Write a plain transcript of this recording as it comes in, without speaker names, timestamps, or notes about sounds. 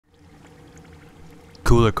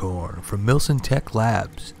CoolerCorn from Milson Tech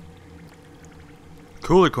Labs.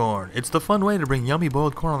 CoolerCorn, it's the fun way to bring yummy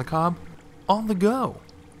boiled corn on the cob on the go.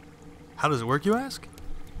 How does it work, you ask?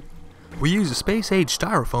 We use a space-age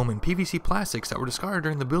styrofoam and PVC plastics that were discarded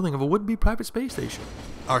during the building of a would-be private space station.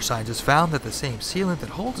 Our scientists found that the same sealant that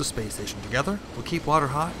holds a space station together will keep water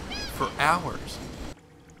hot for hours.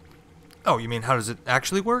 Oh, you mean how does it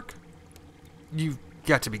actually work? You've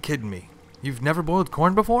got to be kidding me. You've never boiled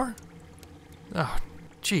corn before? Oh,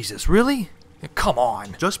 Jesus, really? Come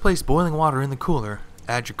on. Just place boiling water in the cooler,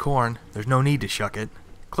 add your corn, there's no need to shuck it.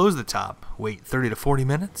 Close the top, wait 30 to 40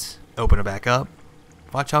 minutes, open it back up.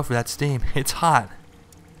 Watch out for that steam, it's hot.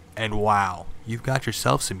 And wow, you've got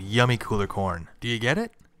yourself some yummy CoolerCorn. Do you get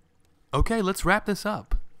it? Okay, let's wrap this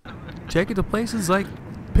up. Take it to places like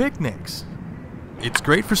picnics. It's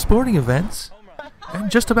great for sporting events.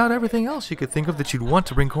 And just about everything else you could think of that you'd want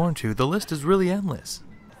to bring corn to. The list is really endless.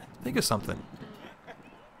 Think of something.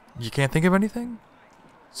 You can't think of anything?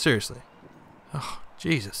 Seriously. Oh,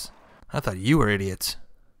 Jesus. I thought you were idiots.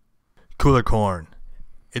 CoolerCorn.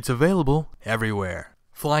 It's available everywhere.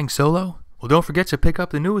 Flying solo? Well, don't forget to pick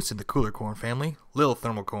up the newest in the CoolerCorn family, Lil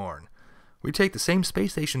Thermal Corn. We take the same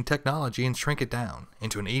space station technology and shrink it down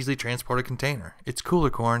into an easily transported container. It's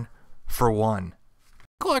CoolerCorn for one.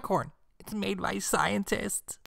 CoolerCorn. It's made by scientists.